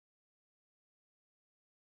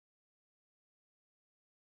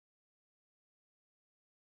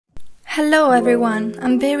Hello everyone,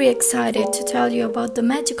 I'm very excited to tell you about the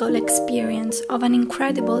magical experience of an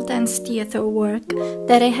incredible dance theater work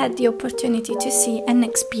that I had the opportunity to see and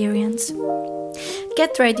experience.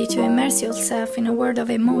 Get ready to immerse yourself in a world of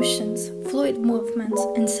emotions, fluid movements,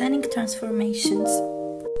 and scenic transformations.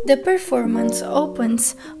 The performance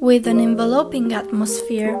opens with an enveloping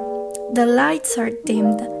atmosphere. The lights are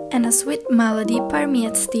dimmed and a sweet melody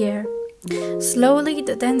permeates the air. Slowly,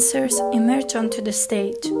 the dancers emerge onto the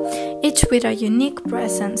stage, each with a unique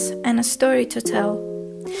presence and a story to tell.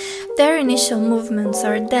 Their initial movements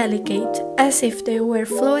are delicate, as if they were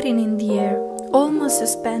floating in the air, almost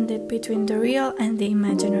suspended between the real and the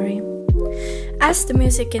imaginary. As the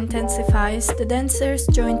music intensifies, the dancers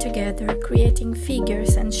join together, creating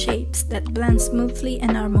figures and shapes that blend smoothly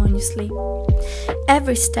and harmoniously.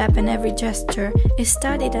 Every step and every gesture is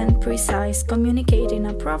studied and precise, communicating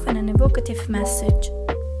a profound and evocative message.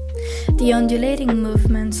 The undulating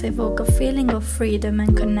movements evoke a feeling of freedom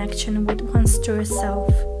and connection with one's true self.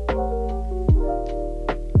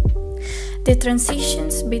 The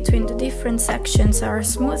transitions between the different sections are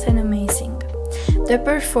smooth and amazing. The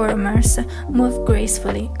performers move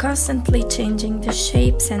gracefully, constantly changing the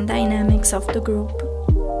shapes and dynamics of the group.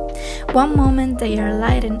 One moment they are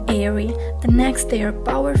light and airy, the next they are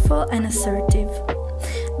powerful and assertive.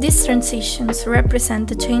 These transitions represent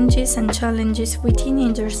the changes and challenges we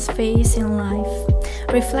teenagers face in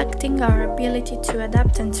life, reflecting our ability to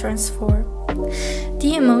adapt and transform.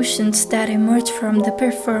 The emotions that emerge from the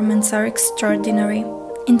performance are extraordinary.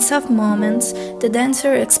 In some moments, the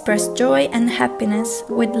dancer expresses joy and happiness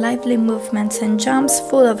with lively movements and jumps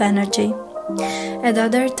full of energy. At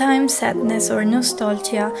other times, sadness or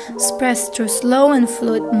nostalgia expressed through slow and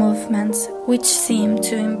fluid movements, which seem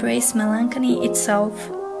to embrace melancholy itself.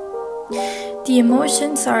 The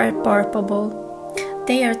emotions are palpable.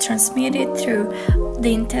 They are transmitted through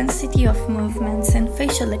the intensity of movements and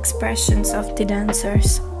facial expressions of the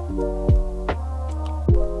dancers.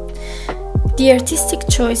 The artistic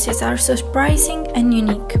choices are surprising and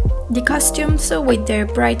unique. The costumes, with their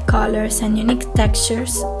bright colors and unique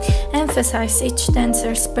textures, emphasize each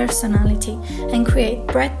dancer's personality and create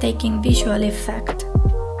breathtaking visual effect.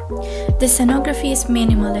 The scenography is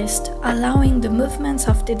minimalist, allowing the movements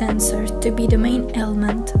of the dancers to be the main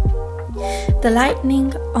element. The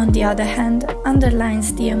lighting, on the other hand,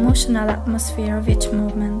 underlines the emotional atmosphere of each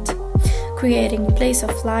movement, creating plays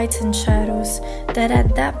of lights and shadows that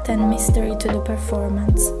add depth and mystery to the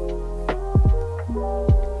performance.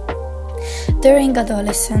 During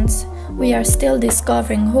adolescence, we are still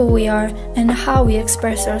discovering who we are and how we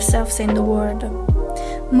express ourselves in the world.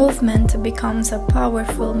 Movement becomes a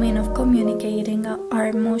powerful means of communicating our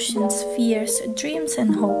emotions, fears, dreams,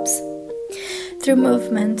 and hopes. Through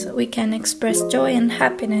movement, we can express joy and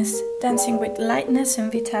happiness, dancing with lightness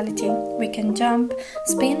and vitality. We can jump,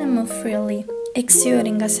 spin, and move freely,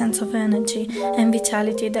 exuding a sense of energy and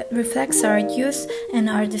vitality that reflects our youth and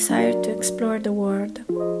our desire to explore the world.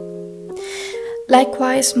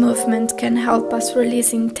 Likewise, movement can help us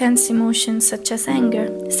release intense emotions such as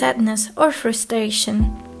anger, sadness, or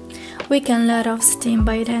frustration. We can let off steam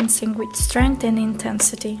by dancing with strength and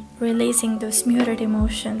intensity, releasing those muted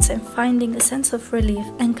emotions and finding a sense of relief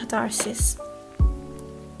and catharsis.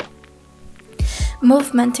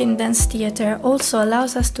 Movement in dance theater also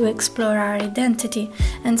allows us to explore our identity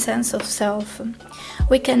and sense of self.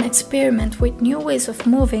 We can experiment with new ways of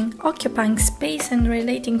moving, occupying space and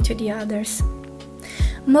relating to the others.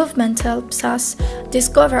 Movement helps us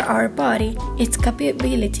discover our body, its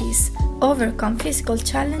capabilities, overcome physical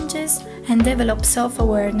challenges, and develop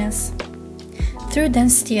self-awareness. Through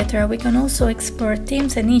dance theater, we can also explore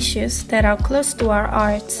themes and issues that are close to our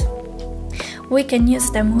hearts. We can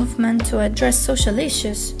use the movement to address social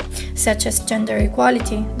issues, such as gender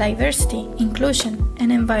equality, diversity, inclusion,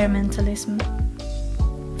 and environmentalism.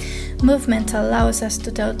 Movement allows us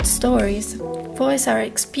to tell stories, voice our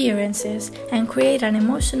experiences, and create an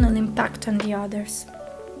emotional impact on the others.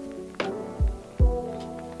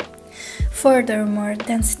 Furthermore,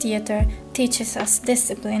 dance theater teaches us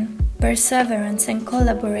discipline, perseverance, and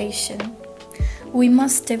collaboration. We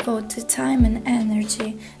must devote the time and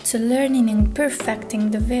energy to learning and perfecting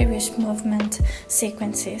the various movement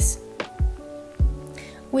sequences.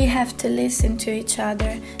 We have to listen to each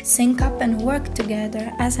other, sync up, and work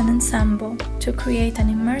together as an ensemble to create an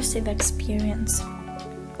immersive experience.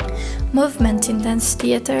 Movement in dance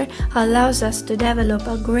theater allows us to develop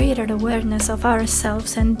a greater awareness of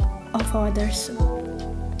ourselves and of others.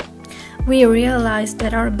 We realize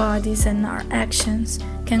that our bodies and our actions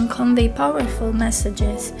can convey powerful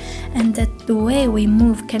messages and that the way we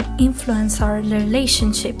move can influence our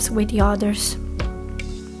relationships with the others.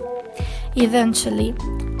 Eventually,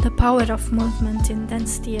 the power of movement in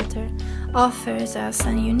dance theater offers us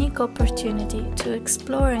a unique opportunity to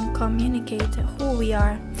explore and communicate who we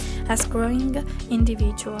are as growing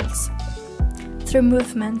individuals. Through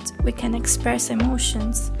movement, we can express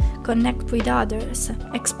emotions, connect with others,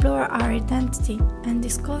 explore our identity, and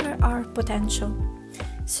discover our potential.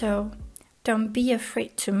 So, don't be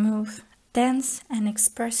afraid to move, dance, and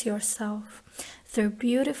express yourself through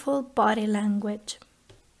beautiful body language.